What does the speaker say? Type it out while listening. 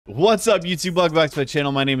What's up, YouTube? Welcome back to my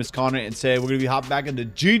channel. My name is Connor, and today we're going to be hopping back into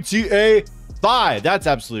GTA5. That's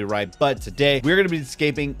absolutely right. But today we're going to be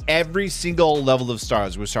escaping every single level of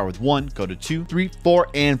stars. We're going to start with 1, go to 2, 3, 4,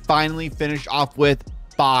 and finally finish off with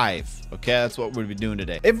 5. Okay, that's what we're gonna be doing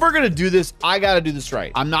today. If we're gonna do this, I gotta do this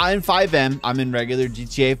right. I'm not in 5M, I'm in regular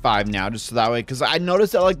GTA 5 now, just so that way, because I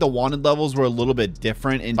noticed that like the wanted levels were a little bit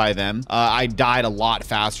different in 5M. I died a lot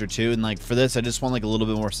faster too, and like for this, I just want like a little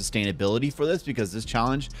bit more sustainability for this, because this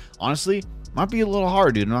challenge, honestly, might be a little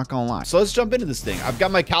hard, dude. I'm not gonna lie. So let's jump into this thing. I've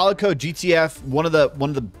got my Calico GTF, one of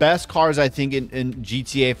the best cars I think in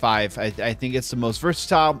GTA 5. I think it's the most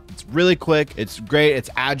versatile. It's really quick. It's great. It's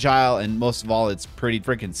agile, and most of all, it's pretty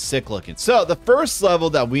freaking sick looking. So the first level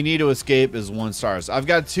that we need to escape is 1 star. So I've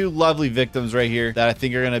got 2 lovely victims right here that I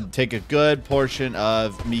think are gonna take a good portion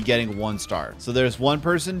of me getting 1 star. So there's 1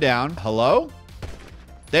 person down. Hello?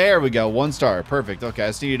 There we go, 1 star, perfect. Okay, I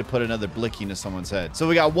just needed to put another blicky into someone's head. So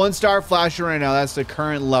we got 1 star flashing right now. That's the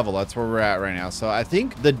current level. That's where we're at right now. So I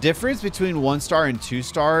think the difference between 1 star and 2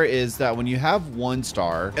 star is that when you have 1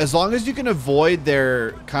 star, as long as you can avoid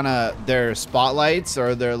their their spotlights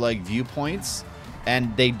or their like viewpoints,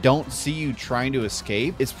 and they don't see you trying to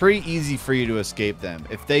escape, it's pretty easy for you to escape them.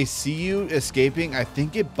 If they see you escaping, I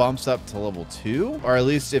think it bumps up to level 2, or at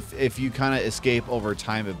least if you kind of escape over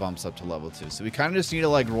time, it bumps up to level 2. So we kind of just need to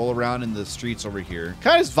like roll around in the streets over here,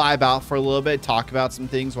 kind of just vibe out for a little bit, talk about some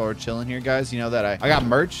things while we're chilling here, guys. You know that I got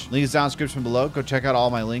merch. Link is down in the description below. Go check out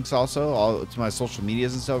all my links, also all to my social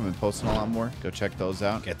medias and stuff. I've been posting a lot more. Go check those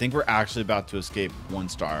out. Okay, I think we're actually about to escape 1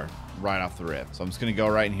 star right off the rip. So I'm just gonna go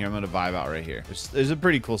right in here. I'm gonna vibe out right here. There's a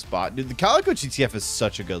pretty cool spot. Dude, the Calico GTF is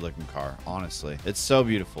such a good looking car, honestly. It's so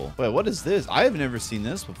beautiful. Wait, what is this? I have never seen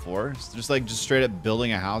this before. It's just like straight up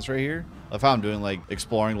building a house right here. I love how I'm doing like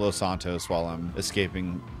exploring Los Santos while I'm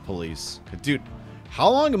escaping police. Dude, how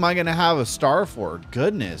long am I gonna have a star for?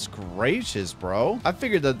 Goodness gracious, bro. I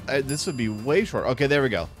figured that this would be way short. Okay, there we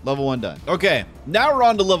go. Level 1 done. Okay, now we're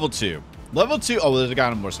on to level 2. Level 2. Oh, there's a guy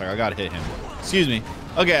on a motorcycle. I gotta hit him. Excuse me.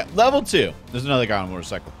 Okay, level 2. There's another guy on a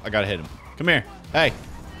motorcycle. I gotta hit him. Come here. Hey,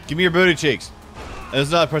 give me your booty cheeks. There's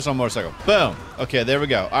another person on a motorcycle. Boom. Okay, there we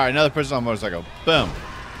go. All right, another person on a motorcycle. Boom.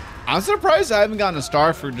 I'm surprised I haven't gotten a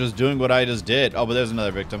star for just doing what I just did. Oh, but there's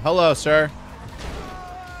another victim. Hello, sir.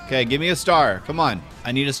 Okay, give me a star. Come on.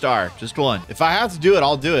 I need a star. Just 1. If I have to do it,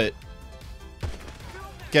 I'll do it.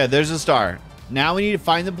 Okay, there's a star. Now we need to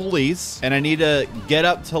find the police, and I need to get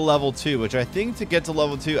up to level 2, which I think to get to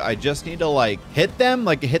level 2, I just need to like hit them,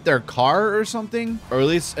 like hit their car or something, or at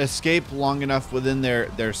least escape long enough within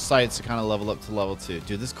their sights to kind of level up to level 2.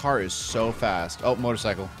 Dude, this car is so fast. Oh,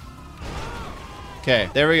 motorcycle. Okay,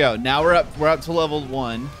 there we go. Now we're up to level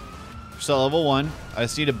 1. So level 1. I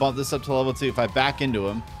just need to bump this up to level 2 if I back into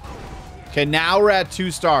him. Okay, now we're at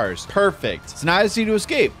 2 stars. Perfect. So now I just need to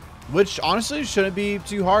escape, which honestly shouldn't be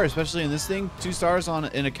too hard, especially in this thing. 2 stars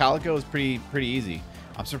in a Calico is pretty easy.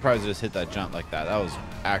 I'm surprised I just hit that jump like that. That was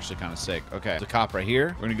actually kind of sick. Okay, there's a cop right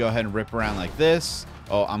here. We're gonna go ahead and rip around like this.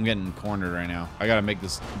 Oh, I'm getting cornered right now. I gotta make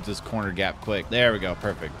this corner gap quick. There we go,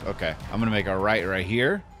 perfect. Okay, I'm gonna make a right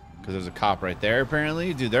here, because there's a cop right there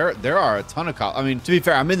apparently. Dude, there are a ton of cops. I mean, to be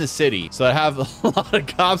fair, I'm in the city, so I have a lot of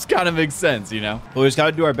cops. Kind of makes sense, you know? But we just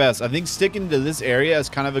gotta do our best. I think sticking to this area is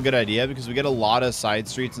kind of a good idea, because we get a lot of side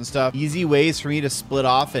streets and stuff. Easy ways for me to split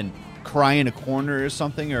off and cry in a corner or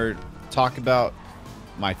something, or talk about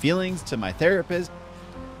my feelings to my therapist.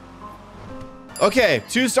 Okay,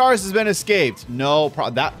 2 stars has been escaped. No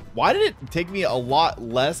problem. Why did it take me a lot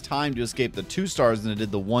less time to escape the 2 stars than it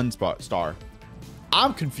did the 1 star?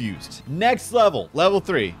 I'm confused. Next level, level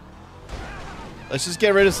 3. Let's just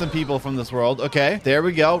get rid of some people from this world. Okay, there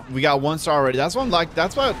we go. We got 1 star already. That's what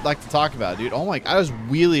I like to talk about, dude. Oh my, I just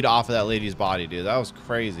wheelied off of that lady's body, dude. That was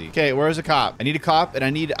crazy. Okay, where's a cop? I need a cop, and I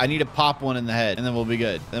need to pop one in the head, and then we'll be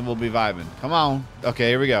good. Then we'll be vibing. Come on. Okay,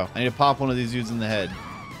 here we go. I need to pop one of these dudes in the head.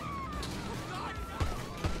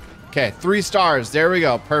 Okay, 3 stars. There we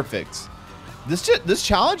go. Perfect. This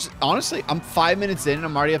challenge, honestly, I'm 5 minutes in and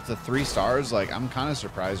I'm already up to 3 stars. Like, I'm kind of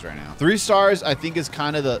surprised right now. 3 stars, I think, is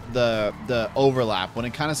kind of the overlap. When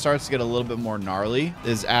it kind of starts to get a little bit more gnarly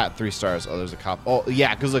is at 3 stars. Oh, there's a cop. Oh,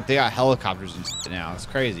 yeah, because look, they got helicopters and shit now. It's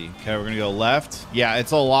crazy. Okay, we're gonna go left. Yeah,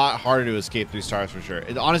 it's a lot harder to escape 3 stars for sure.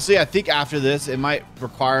 Honestly, I think after this, it might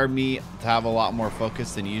require me to have a lot more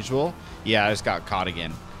focus than usual. Yeah, I just got caught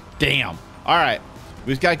again. Damn. All right.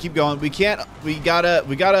 We just gotta keep going. We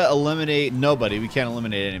gotta eliminate nobody. We can't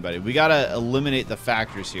eliminate anybody. We gotta eliminate the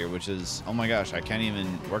factors here, which is, oh my gosh, where can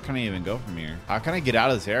I even go from here? How can I get out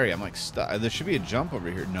of this area? I'm like stuck. There should be a jump over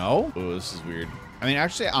here. No? Oh, this is weird. I mean,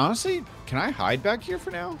 actually, honestly, can I hide back here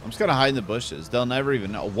for now? I'm just gonna hide in the bushes. They'll never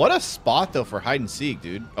even know. What a spot though for hide and seek,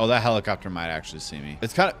 dude. Oh, that helicopter might actually see me.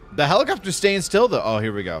 It's kind of, the helicopter's staying still though. Oh,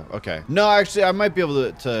 here we go. Okay. No, actually, I might be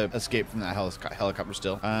able to escape from that helicopter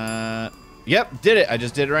still. Yep, did it. I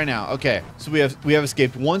just did it right now. Okay, so we have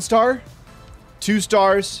escaped 1 star, 2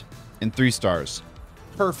 stars, and 3 stars.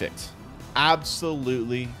 Perfect.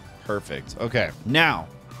 Absolutely perfect. Okay, now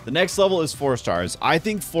the next level is 4 stars. I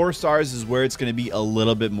think 4 stars is where it's going to be a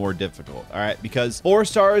little bit more difficult. All right, because 4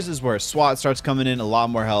 stars is where SWAT starts coming in, a lot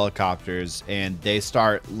more helicopters, and they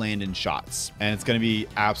start landing shots, and it's going to be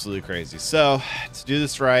absolutely crazy. So to do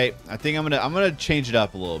this right, I think I'm gonna change it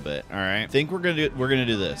up a little bit. All right, I think we're gonna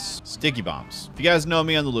do this. Sticky bombs. If you guys know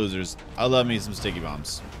me on the losers, I love me some sticky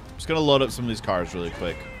bombs. I'm just gonna load up some of these cars really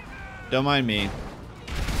quick. Don't mind me.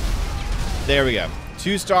 There we go.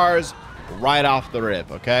 2 stars. Right off the rip.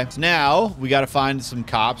 Okay, so now we got to find some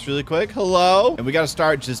cops really quick. Hello, and we got to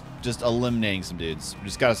start just eliminating some dudes. We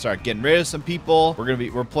just got to start getting rid of some people.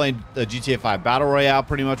 We're playing the GTA5 battle royale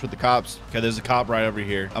pretty much with the cops. Okay, there's a cop right over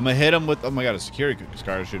here. I'm gonna hit him with, oh my god, a security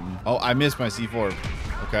car shooting. Oh, I missed my C4.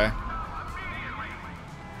 Okay,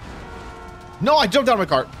 no, I jumped out of my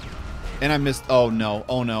car and I missed. Oh no,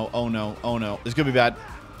 oh no, oh no, oh no, this could be bad.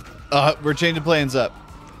 We're changing plans up.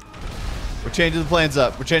 We're changing the plans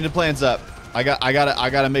up. We're changing the plans up. I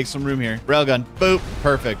gotta make some room here. Railgun. Boop.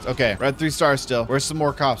 Perfect. Okay. We're at 3 stars still. Where's some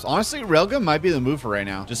more cops? Honestly, railgun might be the move for right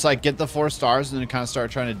now. Just like get the 4 stars and then kind of start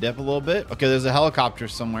trying to dip a little bit. Okay, there's a helicopter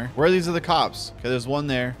somewhere. Where are these other cops? Okay, there's one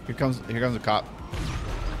there. Here comes a cop.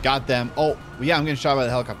 Got them. Oh, yeah, I'm getting shot by the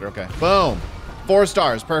helicopter. Okay. Boom. 4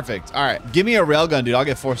 stars. Perfect. All right. Give me a railgun, dude. I'll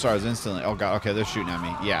get 4 stars instantly. Oh, God. Okay. They're shooting at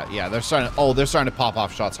me. Yeah. They're starting to pop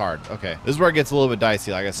off shots hard. Okay. This is where it gets a little bit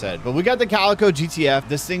dicey, like I said. But we got the Calico GTF.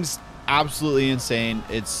 This thing's absolutely insane.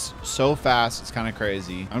 It's so fast. It's kind of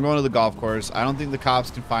crazy. I'm going to the golf course. I don't think the cops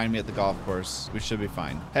can find me at the golf course. We should be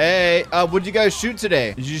fine. Hey, what'd you guys shoot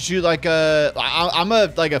today? Did you shoot like I'm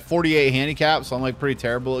a 48 handicap, so I'm like pretty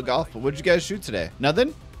terrible at golf. But what'd you guys shoot today?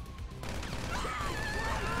 Nothing?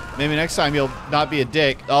 Maybe next time you'll not be a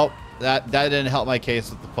dick. Oh, that didn't help my case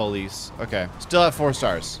with the police. Okay, still at 4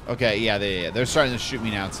 stars. Okay, yeah, they're starting to shoot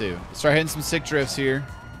me now too. Start hitting some sick drifts here.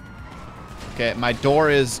 Okay, my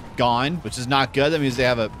door is gone, which is not good. That means they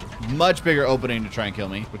have a much bigger opening to try and kill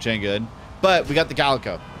me, which ain't good. But we got the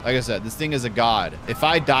Calico. Like I said, this thing is a god. If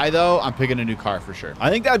I die though, I'm picking a new car for sure. I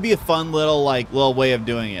think that'd be a fun little way of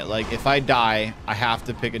doing it. Like if I die, I have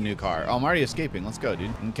to pick a new car. Oh, I'm already escaping. Let's go, dude.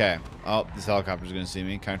 Okay. Oh, this helicopter's gonna see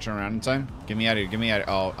me. Can I turn around in time? Get me out of here. Get me out of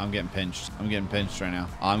here. Oh, I'm getting pinched. I'm getting pinched right now.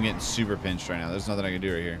 Oh, I'm getting super pinched right now. There's nothing I can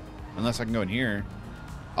do right here. Unless I can go in here.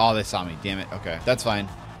 Oh, they saw me. Damn it. Okay. That's fine.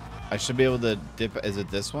 I should be able to dip. Is it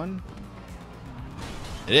this one?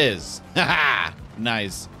 It is. Haha.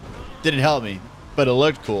 Nice. Didn't help me, but it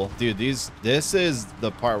looked cool. Dude, this is the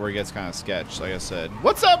part where it gets kind of sketch. Like I said,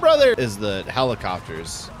 what's up, brother? Is the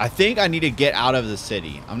helicopters. I think I need to get out of the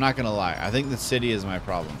city. I'm not gonna lie. I think the city is my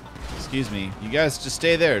problem. Excuse me. You guys just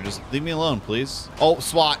stay there. Just leave me alone, please. Oh,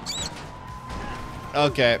 SWAT.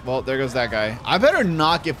 Okay, well, there goes that guy. I better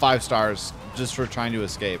not get 5 stars just for trying to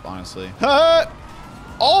escape, honestly.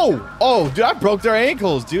 Oh, dude, I broke their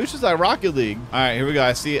ankles, dude. It's just like Rocket League. All right, here we go.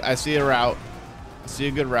 I see a route. I see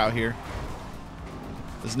a good route here.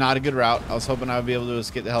 This is not a good route. I was hoping I would be able to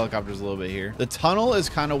escape the helicopters a little bit here. The tunnel is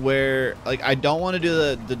kind of where, like, I don't want to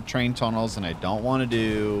do the train tunnels, and I don't want to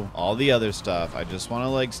do all the other stuff. I just want to,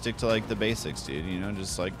 like, stick to, like, the basics, dude. You know,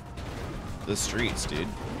 just, like, the streets, dude.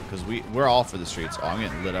 Because we're all for the streets. Oh, I'm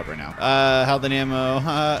getting lit up right now. Health and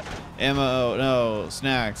ammo. Ammo. No.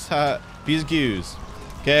 Snacks. P's and Q's.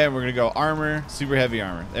 Okay, we're going to go armor. Super heavy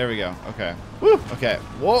armor. There we go. Okay. Woo. Okay.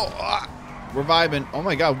 Whoa. We're vibing. Oh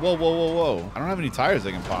my god. Whoa, whoa, whoa, whoa. I don't have any tires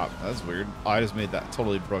I can pop. That's weird. Oh, I just made that.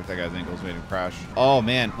 Totally broke that guy's ankles, made him crash. Oh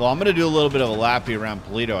man. Well, I'm going to do a little bit of a lappy around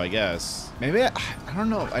Polito, I guess. Maybe I don't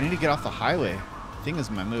know. I need to get off the highway. I think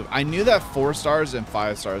is my move. I knew that 4 stars and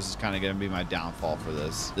 5 stars is kind of going to be my downfall for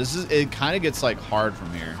this. It kind of gets like hard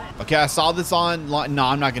from here. Okay. I saw this on, no,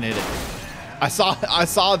 I'm not going to hit it. I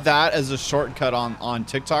saw that as a shortcut on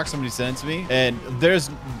TikTok. Somebody sent it to me, and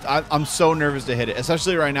I'm so nervous to hit it,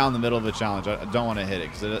 especially right now in the middle of a challenge. I don't want to hit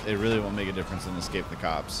it because it really won't make a difference in escape the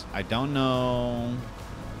cops. I don't know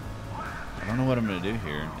what I'm gonna do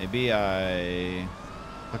here. Maybe I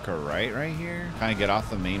hook a right here, kind of get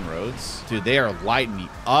off the main roads. Dude, they are lighting me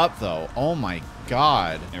up though. Oh my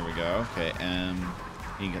god. There we go. Okay,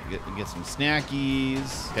 you get some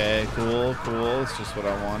snackies. Okay, cool. It's just what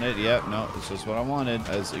I wanted. Yep, no, it's just what I wanted.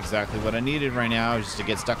 That's exactly what I needed right now, just to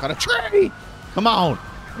get stuck on a tree. Come on.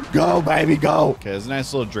 Go, baby, go. Okay, there's a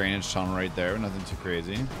nice little drainage tunnel right there. Nothing too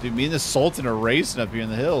crazy. Dude, me and the Sultan are racing up here in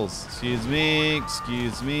the hills. Excuse me.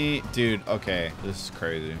 Excuse me. Dude, okay. This is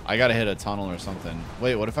crazy. I gotta hit a tunnel or something.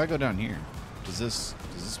 Wait, what if I go down here? Does this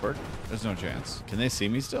work? There's no chance. Can they see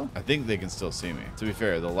me still? I think they can still see me. To be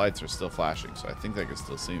fair, the lights are still flashing, so I think they can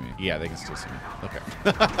still see me. Yeah, they can still see me. Okay.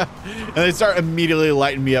 And they start immediately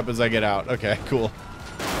lighting me up as I get out. Okay, cool.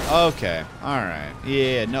 Okay. All right.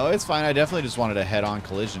 Yeah, no, it's fine. I definitely just wanted a head-on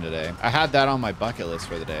collision today. I had that on my bucket list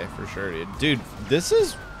for the day, for sure, dude. Dude, this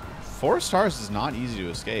is... 4 stars is not easy to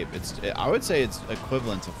escape. I would say it's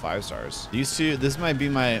equivalent to 5 stars. These two, this might be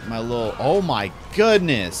my little, oh my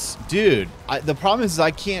goodness. Dude, the problem is I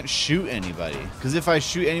can't shoot anybody. Because if I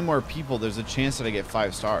shoot any more people, there's a chance that I get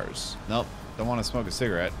 5 stars. Nope, don't want to smoke a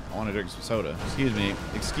cigarette. I want to drink some soda. Excuse me,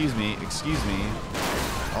 excuse me, excuse me.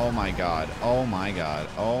 Oh my God, oh my God.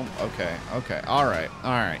 Oh, okay, okay, all right,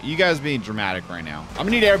 all right. You guys being dramatic right now. I'm gonna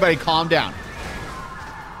need everybody to calm down.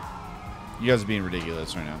 You guys are being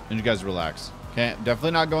ridiculous right now. And you guys relax. Okay, definitely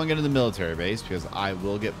not going into the military base because I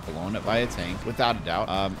will get blown up by a tank, without a doubt.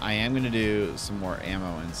 I am going to do some more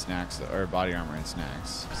ammo and snacks, or body armor and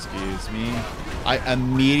snacks. Excuse me. I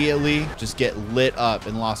immediately just get lit up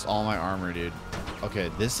and lost all my armor, dude. Okay,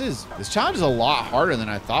 this challenge is a lot harder than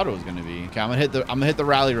I thought it was going to be. Okay, I'm gonna hit the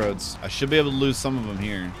rally roads. I should be able to lose some of them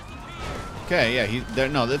here. Okay, yeah,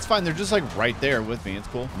 no, that's fine. They're just like right there with me. It's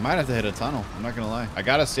cool. I might have to hit a tunnel. I'm not gonna lie. I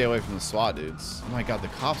gotta stay away from the SWAT dudes. Oh my God, the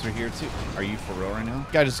cops are here too. Are you for real right now?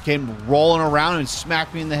 Guy just came rolling around and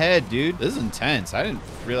smacked me in the head, dude. This is intense. I didn't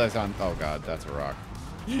realize how. Oh God, that's a rock.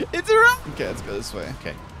 It's a rock. Okay, let's go this way.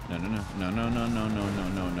 Okay. No, no, no, no, no, no, no, no, no,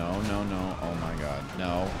 no, no, no, no. Oh my God.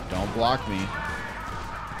 No, don't block me.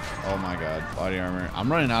 Oh my God, body armor.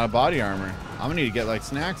 I'm running out of body armor. I'm gonna need to get like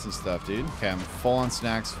snacks and stuff, dude. Okay, I'm full on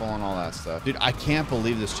snacks, full on all that stuff. Dude, I can't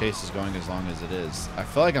believe this chase is going as long as it is. I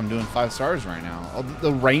feel like I'm doing 5 stars right now. Oh,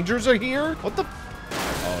 the Rangers are here? What the?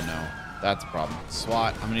 Oh no, that's a problem.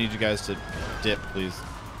 SWAT, I'm gonna need you guys to dip, please.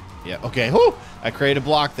 Yeah, okay, whoo! I created a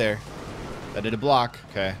block there. I did a block.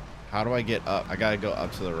 Okay, how do I get up? I gotta go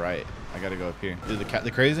up to the right. I gotta go up here. Dude,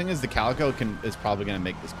 the crazy thing is the Calico is probably gonna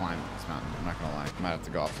make this climb this mountain. I'm not gonna lie. I might have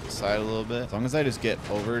to go off to the side a little bit. As long as I just get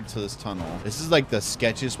over to this tunnel. This is like the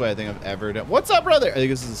sketchiest way I think I've ever done. What's up, brother? I think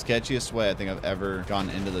this is the sketchiest way I think I've ever gone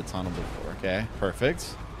into the tunnel before. Okay,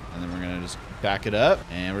 perfect. And then we're gonna just back it up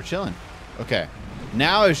and we're chilling. Okay.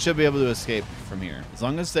 Now I should be able to escape from here. As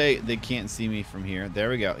long as they can't see me from here. There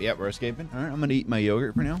we go. Yep, we're escaping. All right, I'm gonna eat my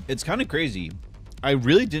yogurt for now. It's kind of crazy. I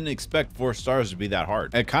really didn't expect 4 stars to be that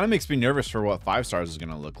hard. It kind of makes me nervous for what 5 stars is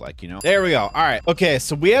going to look like, you know? There we go. All right. Okay,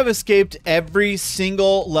 so we have escaped every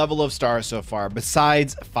single level of stars so far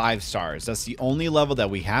besides 5 stars. That's the only level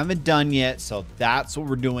that we haven't done yet, so that's what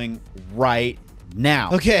we're doing right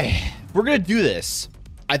now. Okay, we're going to do this.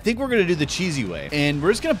 I think we're going to do the cheesy way, and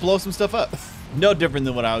we're just going to blow some stuff up. No different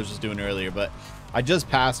than what I was just doing earlier, but I just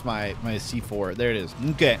passed my C4. There it is.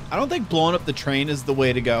 Okay. I don't think blowing up the train is the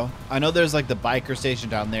way to go. I know there's like the biker station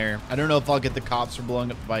down there. I don't know if I'll get the cops for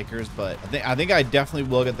blowing up the bikers, but I think I definitely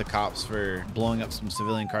will get the cops for blowing up some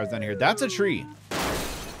civilian cars down here. That's a tree.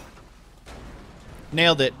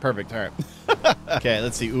 Nailed it. Perfect. All right. Okay,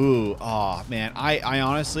 let's see. Ooh. Oh, man. I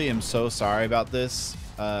honestly am so sorry about this,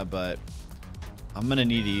 but I'm going to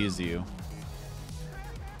need to use you.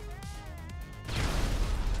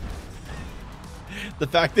 The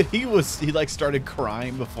fact that he like started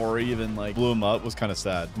crying before he even like blew him up was kind of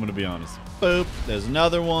sad. I'm gonna be honest. Boop. There's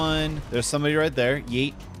another one. There's somebody right there.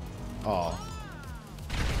 Yeet. Oh.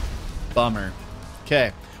 Bummer.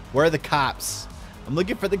 Okay. Where are the cops? I'm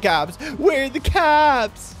looking for the cops. Where are the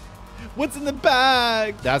cops? What's in the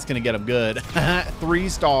bag? That's gonna get them good. 3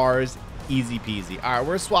 stars. Easy peasy. All right,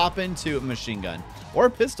 we're swapping to a machine gun. Or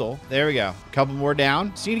a pistol. There we go. A couple more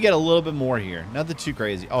down. Just need to get a little bit more here. Nothing too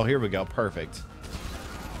crazy. Oh, here we go. Perfect.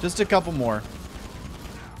 Just a couple more.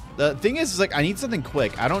 The thing is like, I need something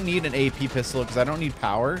quick. I don't need an AP pistol because I don't need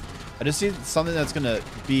power. I just need something that's going to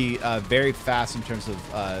be very fast in terms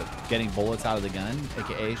of getting bullets out of the gun,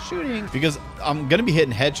 aka shooting. Because I'm going to be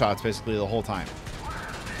hitting headshots basically the whole time.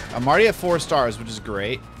 I'm already at 4 stars, which is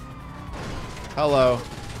great. Hello.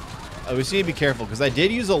 We just need to be careful because I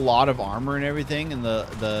did use a lot of armor and everything in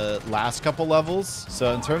the last couple levels.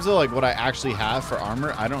 So in terms of like what I actually have for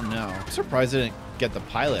armor, I don't know. I'm surprised I didn't get the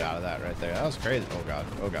pilot out of that right there. That was crazy. Oh God.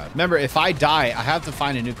 Oh God. Remember, if I die, I have to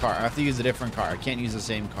find a new car. I have to use a different car. I can't use the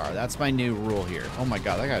same car. That's my new rule here. Oh my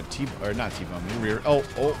God. I got a or not T-bone me. Oh,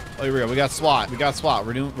 here we go. We got SWAT. We got SWAT.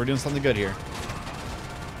 We're doing something good here.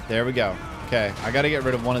 There we go. Okay. I got to get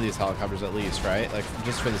rid of one of these helicopters at least, right? Like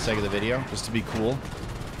just for the sake of the video, just to be cool.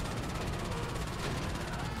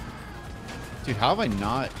 Dude, how have I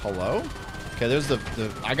not? Hello? Okay, there's the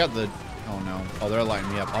I got the, oh no. Oh, they're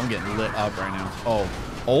lighting me up. I'm getting lit up right now.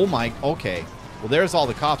 Oh my, okay. Well, there's all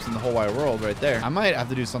the cops in the whole wide world right there. I might have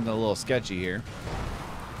to do something a little sketchy here.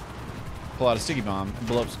 Pull out a sticky bomb and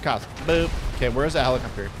blow up some cops. Boop. Okay, where's that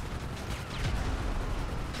helicopter?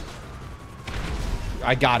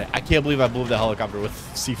 I got it. I can't believe I blew the helicopter with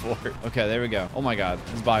C4. Okay, there we go. Oh my God,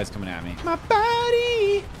 his body's coming at me. My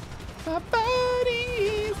body's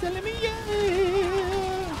telling me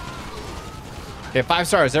yeah. Okay, 5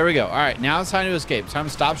 stars. There we go. All right, now it's time to escape. Time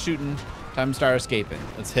to stop shooting. Time to start escaping.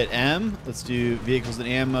 Let's hit M. Let's do vehicles and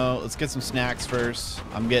ammo. Let's get some snacks first.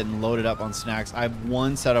 I'm getting loaded up on snacks. I have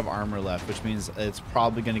 1 set of armor left, which means it's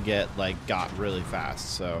probably gonna get like got really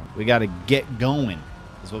fast. So we gotta get going.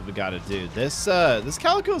 Is what we got to do. This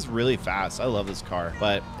Calico is really fast. I love this car,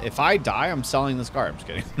 but if I die, I'm selling this car. I'm just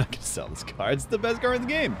kidding. I'm not gonna sell this car. It's the best car in the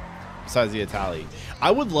game, besides the Itali.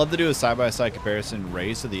 I would love to do a side-by-side comparison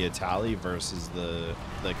race of the Itali versus the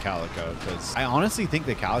Calico, because I honestly think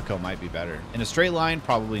the Calico might be better. In a straight line,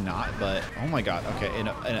 probably not, but oh my God. Okay,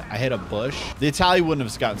 I hit a bush. The Itali wouldn't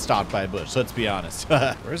have gotten stopped by a bush. Let's be honest.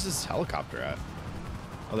 Where's this helicopter at?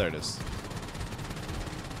 Oh, there it is.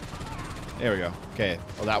 There we go. Okay.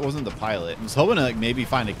 Well, that wasn't the pilot. I was hoping to like maybe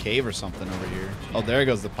find a cave or something over here. Oh, there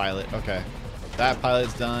goes the pilot. Okay. That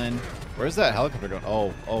pilot's done. Where's that helicopter going?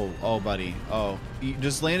 Oh, buddy. Oh, you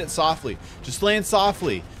just land it softly. Just land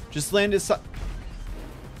softly. Just land it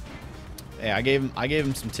Hey, I gave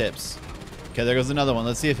him some tips. Okay, there goes another one.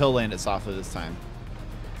 Let's see if he'll land it softly this time.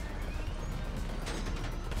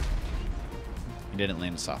 He didn't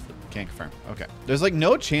land it softly. Can't confirm. Okay. There's like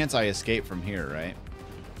no chance I escape from here, right?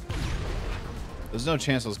 There's no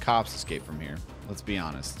chance those cops escape from here. Let's be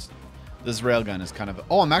honest. This railgun is kind of...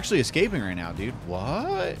 Oh, I'm actually escaping right now, dude.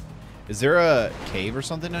 What? Is there a cave or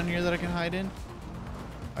something down here that I can hide in?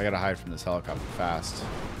 I gotta hide from this helicopter fast.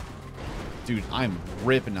 Dude, I'm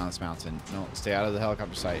ripping down this mountain. No, stay out of the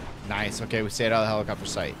helicopter sight. Nice. Okay, we stayed out of the helicopter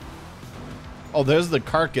sight. Oh, there's the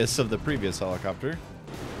carcass of the previous helicopter.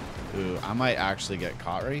 Ooh, I might actually get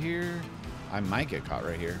caught right here. I might get caught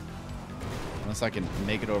right here. Unless I can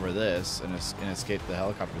make it over this and escape the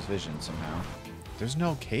helicopter's vision somehow. There's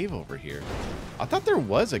no cave over here. I thought there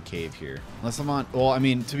was a cave here. Unless I'm on... Well, I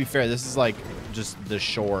mean, to be fair, this is like just the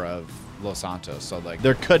shore of Los Santos. So like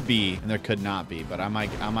there could be and there could not be. But I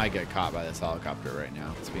might get caught by this helicopter right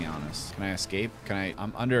now. Let's be honest. Can I escape? Can I...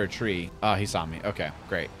 I'm under a tree. Oh, he saw me. Okay,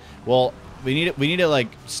 great. Well... We need to like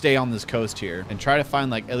stay on this coast here and try to find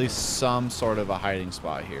like at least some sort of a hiding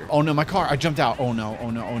spot here. Oh no, my car! I jumped out. Oh no! Oh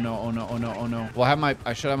no! Oh no! Oh no! Oh no! Oh no! Well,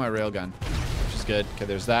 I should have my railgun, which is good. Okay,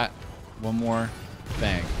 there's that. One more.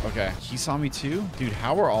 Bang. Okay, he saw me too, dude.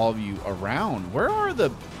 How are all of you around? Where are the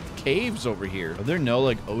caves over here? Are there no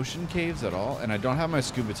like ocean caves at all? And I don't have my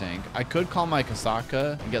scuba tank. I could call my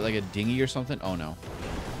Kasaka and get like a dinghy or something. Oh no!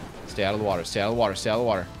 Stay out of the water. Stay out of the water. Stay out of the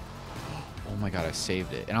water. Oh my God, I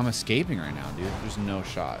saved it. And I'm escaping right now, dude. There's no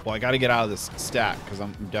shot. Well, I got to get out of this stack because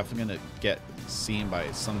I'm definitely going to get seen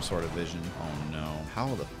by some sort of vision. Oh no.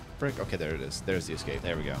 How the frick? Okay, there it is. There's the escape.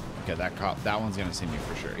 There we go. Okay, that one's going to see me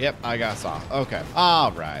for sure. Yep, I got saw. Okay.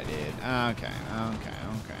 All right, dude. Okay.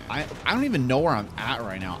 I don't even know where I'm at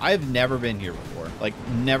right now. I've never been here before. Like,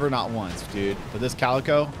 never, not once, dude. But this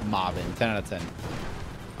Calico, mobbing. 10 out of 10.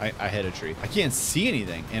 I hit a tree. I can't see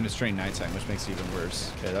anything, and it's during nighttime, which makes it even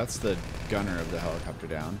worse. Okay, that's the gunner of the helicopter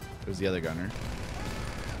down. There's the other gunner.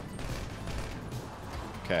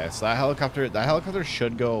 Okay, so that helicopter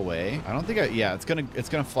should go away. I don't think yeah, it's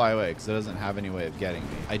gonna fly away because it doesn't have any way of getting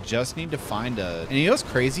me. I just need to find a... And you know what's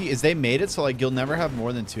crazy is they made it so like you'll never have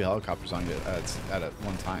more than 2 helicopters on you at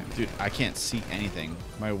one time. Dude, I can't see anything.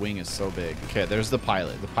 My wing is so big. Okay, there's the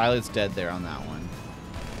pilot. The pilot's dead there on that one.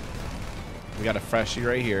 We got a freshie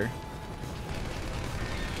right here.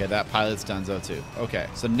 Okay, that pilot's donezo too. Okay,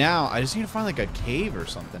 so now I just need to find like a cave or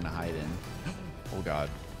something to hide in. Oh God.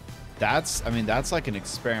 I mean, that's like an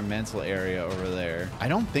experimental area over there. I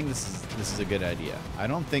don't think this is a good idea. I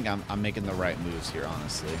don't think I'm making the right moves here,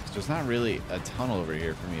 honestly. There's not really a tunnel over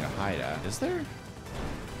here for me to hide at. Is there?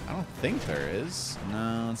 I don't think there is.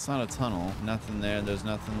 No, it's not a tunnel. Nothing there. There's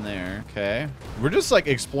nothing there. Okay. We're just like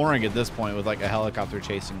exploring at this point with like a helicopter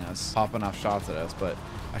chasing us, popping off shots at us, but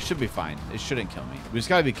I should be fine. It shouldn't kill me. We just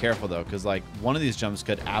gotta be careful though, because like one of these jumps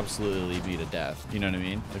could absolutely lead me to death. You know what I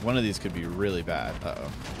mean? Like one of these could be really bad.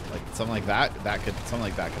 Uh-oh. Like something like that could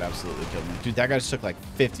absolutely kill me. Dude, that guy just took like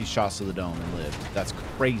 50 shots to the dome and lived. That's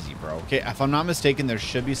crazy, bro. Okay, if I'm not mistaken, there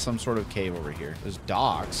should be some sort of cave over here. There's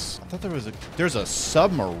docks. I thought there's a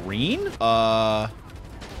submarine?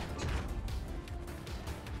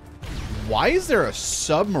 Why is there a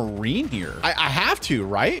submarine here? I have to,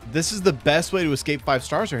 right? This is the best way to escape 5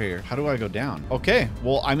 stars right here. How do I go down? Okay,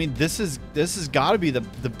 well, I mean, this has got to be the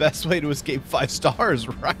best way to escape 5 stars,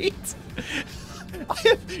 right? I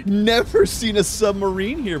have never seen a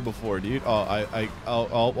submarine here before, dude.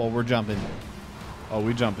 Oh, we're jumping. Oh,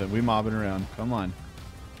 we jumping. We mobbing around. Come on.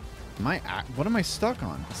 What am I stuck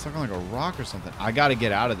on? I'm stuck on like a rock or something. I got to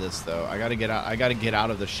get out of this though. I got to get out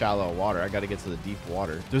of the shallow water. I got to get to the deep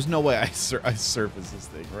water. There's no way I surface this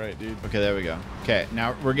thing, right, dude? Okay, there we go. Okay,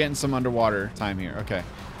 now we're getting some underwater time here. Okay.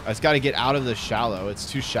 I just got to get out of the shallow. It's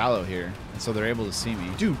too shallow here. And so they're able to see me.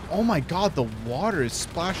 Dude, oh my God, the water is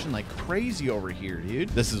splashing like crazy over here, dude.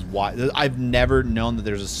 This is why I've never known that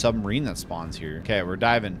there's a submarine that spawns here. Okay, we're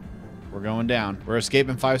diving. We're going down. We're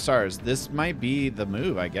escaping 5 stars. This might be the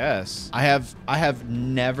move, I guess. I have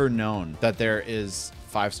never known that there is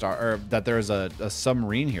 5-star, or that there is a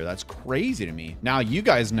submarine here. That's crazy to me. Now you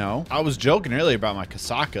guys know. I was joking earlier about my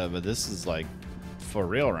Kasaka, but this is like for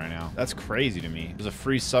real right now. That's crazy to me. There's a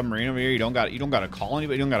free submarine over here. You don't got to call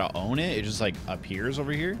anybody. You don't got to own it. It just like appears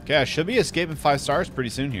over here. Okay, I should be escaping 5 stars pretty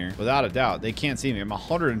soon here, without a doubt. They can't see me. I'm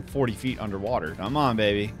 140 feet underwater. Come on,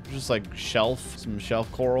 baby. Just like some shelf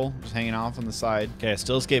coral just hanging off on the side. Okay, I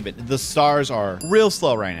still escape it. The stars are real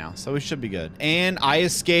slow right now, so we should be good. And I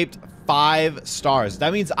escaped 5 stars.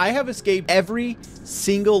 That means I have escaped every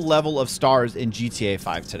single level of stars in GTA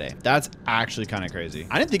 5 today. That's actually kind of crazy.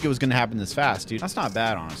 I didn't think it was going to happen this fast, dude. That's not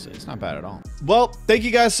bad, honestly. It's not bad at all. Well, thank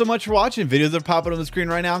you guys so much for watching. Videos that are popping on the screen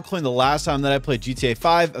right now, including the last time that I played GTA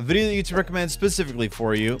 5, a video that YouTube recommends specifically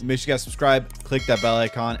for you. Make sure you guys subscribe, click that bell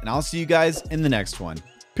icon, and I'll see you guys in the next one.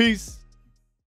 Peace.